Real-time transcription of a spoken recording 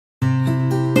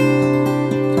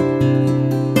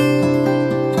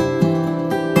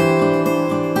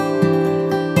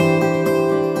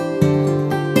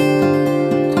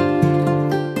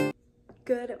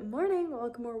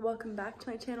to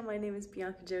my channel. My name is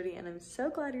Bianca Jody and I'm so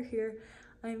glad you're here.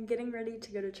 I'm getting ready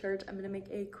to go to church. I'm gonna make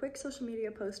a quick social media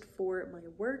post for my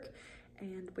work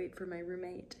and wait for my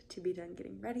roommate to be done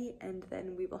getting ready, and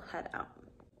then we will head out.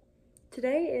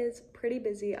 Today is pretty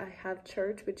busy. I have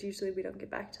church, which usually we don't get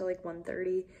back till like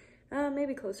 1:30,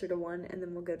 maybe closer to 1, and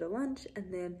then we'll go to lunch,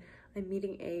 and then I'm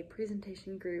meeting a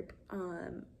presentation group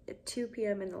at 2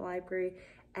 p.m. in the library,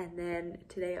 and then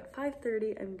today at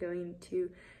 5:30 I'm going to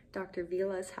Dr.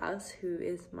 Vila's house, who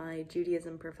is my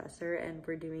Judaism professor, and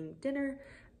we're doing dinner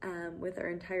with our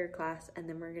entire class, and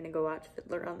then we're gonna go watch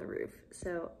Fiddler on the Roof.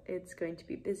 So it's going to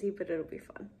be busy, but it'll be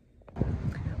fun.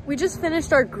 We just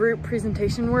finished our group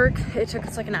presentation work. It took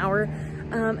us like an hour,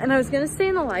 and I was gonna stay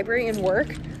in the library and work,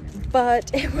 but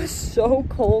it was so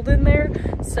cold in there.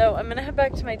 So I'm gonna head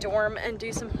back to my dorm and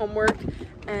do some homework,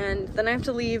 and then I have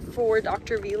to leave for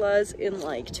Dr. Vila's in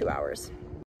like 2 hours.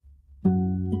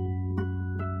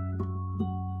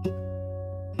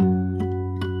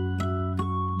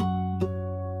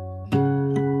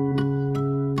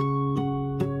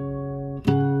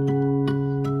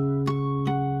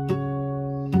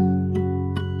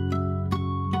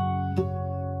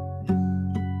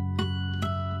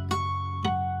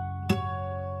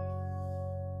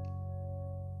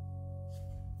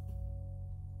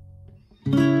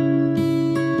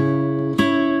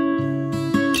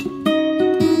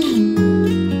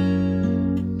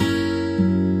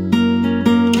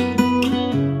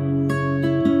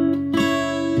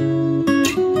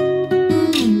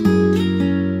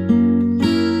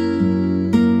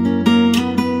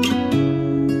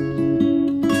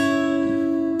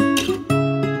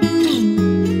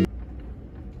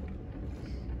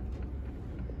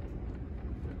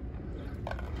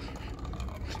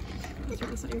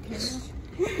 Is that your camera?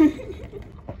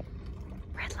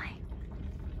 Red light.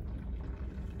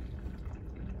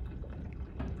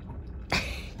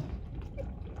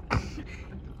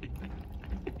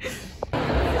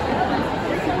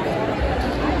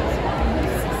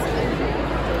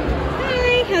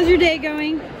 Hi, how's your day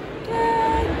going?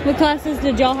 Good. What classes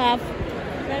did y'all have?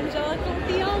 Evangelical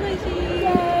theology. Yay.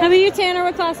 How about you, Tanner?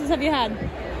 What classes have you had?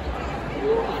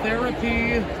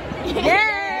 Therapy.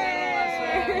 Yay!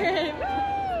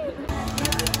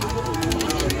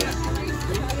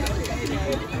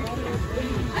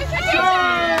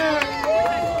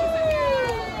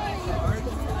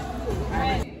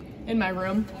 In my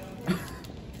room.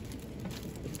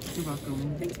 You're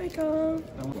welcome. Thanks, Michael.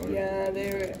 Yeah,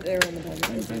 they were in the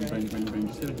bedroom.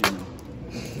 Just sit here now.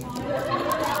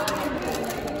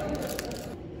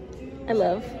 I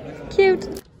love.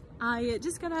 Cute. I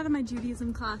just got out of my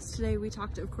Judaism class today. We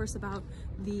talked, of course, about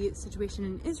the situation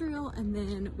in Israel, and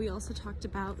then we also talked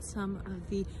about some of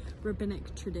the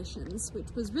rabbinic traditions, which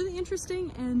was really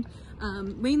interesting, and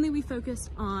mainly we focused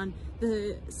on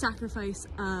the sacrifice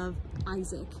of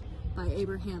Isaac by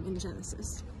Abraham in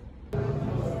Genesis.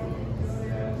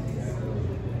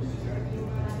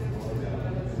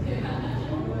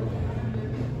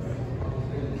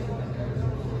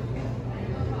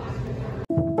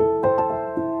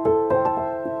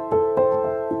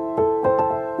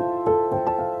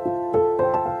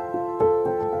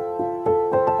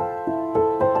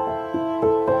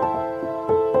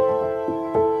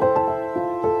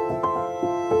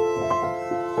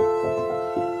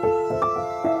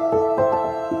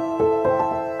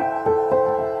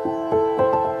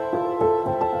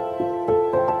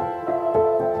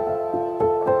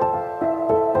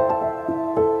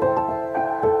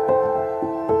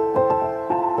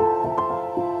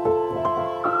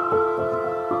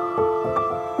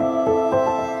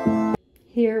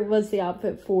 Here was the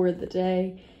outfit for the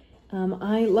day.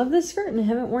 I love this skirt and I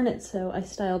haven't worn it, so I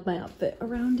styled my outfit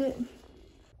around it.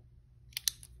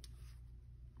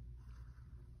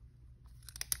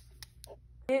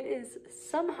 It is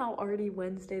somehow already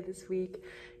Wednesday this week.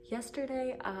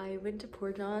 Yesterday I went to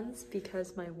Poor John's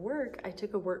because my work, I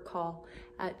took a work call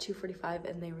at 2:45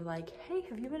 and they were like, hey,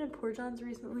 have you been in Poor John's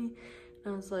recently?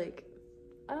 And I was like,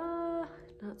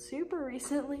 not super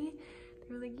recently.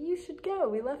 They were like, you should go.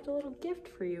 We left a little gift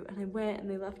for you. And I went and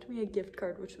they left me a gift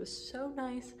card, which was so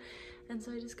nice. And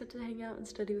so I just got to hang out and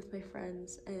study with my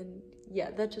friends. And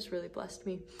yeah, that just really blessed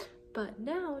me. But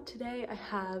now today I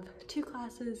have 3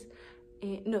 classes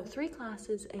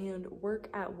and work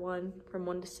at 1 from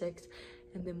 1 to 6.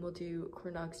 And then we'll do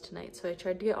corn dogs tonight. So I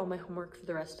tried to get all my homework for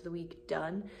the rest of the week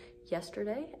done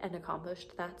yesterday and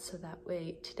accomplished that. So that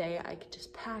way today I could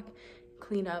just pack,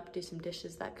 clean up, do some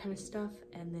dishes, that kind of stuff,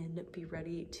 and then be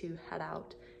ready to head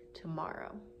out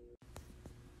tomorrow.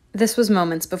 This was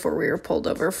moments before we were pulled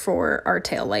over for our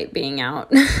tail light being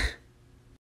out.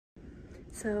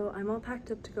 So I'm all packed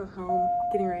up to go home,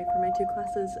 getting ready for my 2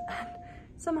 classes, and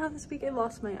somehow this week I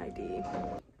lost my ID.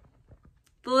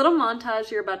 The little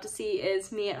montage you're about to see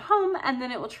is me at home, and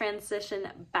then it will transition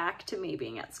back to me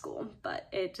being at school, but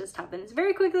it just happens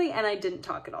very quickly and I didn't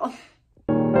talk at all.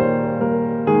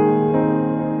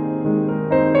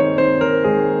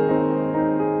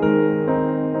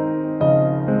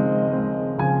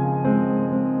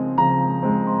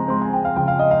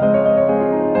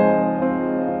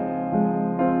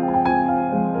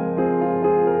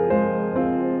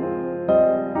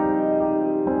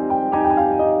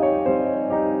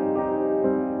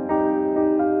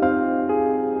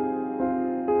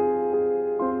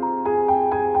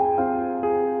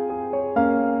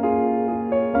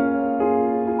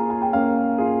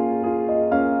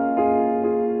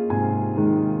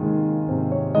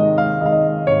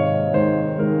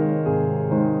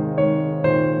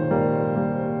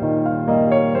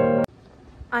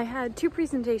 I had 2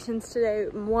 presentations today,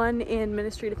 one in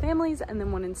Ministry to Families and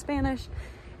then one in Spanish.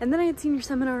 And then I had senior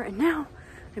seminar, and now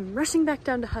I'm rushing back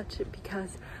down to Hutch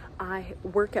because I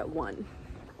work at 1.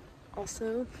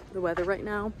 Also, the weather right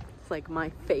now is like my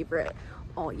favorite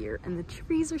all year, and the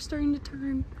trees are starting to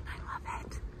turn. I love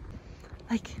it.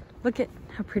 Like, look at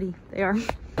how pretty they are.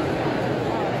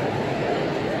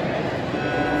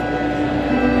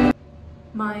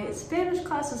 My Spanish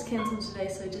class was canceled today,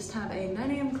 so I just have a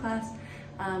 9 a.m. class,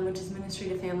 which is Ministry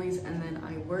to Families, and then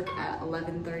I work at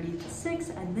 11:30 to 6,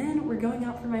 and then we're going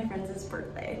out for my friend's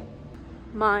birthday.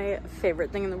 My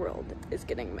favorite thing in the world is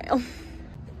getting mail.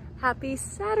 Happy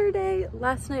Saturday!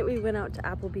 Last night we went out to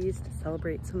Applebee's to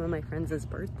celebrate some of my friends'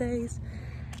 birthdays,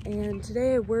 and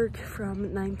today I work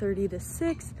from 9:30 to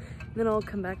 6, and then I'll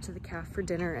come back to the caf for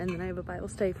dinner, and then I have a Bible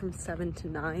study from 7 to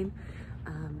 9.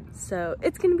 So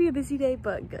it's gonna be a busy day,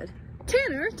 but good.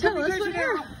 Tanner, tell us what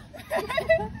you're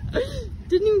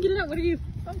Didn't even get it out. What are you?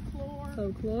 Folklore.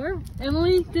 Folklore.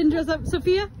 Emily didn't dress up.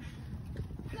 Sophia?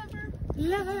 Never.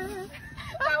 Never.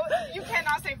 You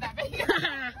cannot save that video.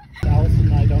 Alice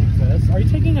and I don't exist. Are you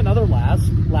taking another lap?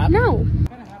 No.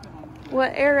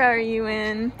 What era are you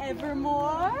in?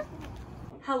 Evermore.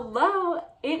 Hello!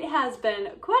 It has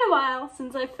been quite a while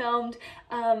since I filmed,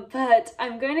 but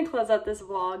I'm going to close out this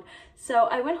vlog. So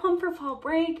I went home for fall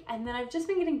break, and then I've just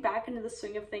been getting back into the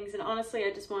swing of things, and honestly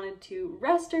I just wanted to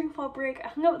rest during fall break. I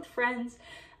hung out with friends,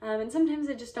 and sometimes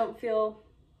I just don't feel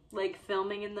like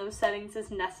filming in those settings is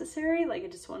necessary. Like, I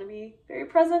just want to be very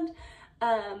present.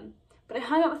 But I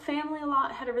hung out with family a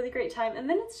lot, had a really great time, and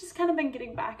then it's just kind of been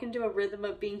getting back into a rhythm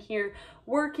of being here,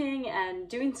 working and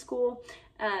doing school.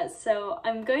 So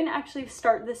I'm going to actually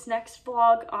start this next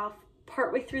vlog off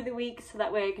partway through the week, so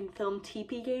that way I can film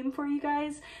TP game for you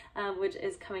guys, which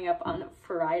is coming up on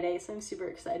Friday, so I'm super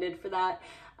excited for that.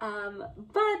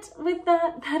 But with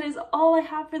that, that is all I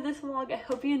have for this vlog. I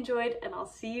hope you enjoyed, and I'll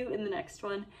see you in the next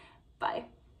one. Bye.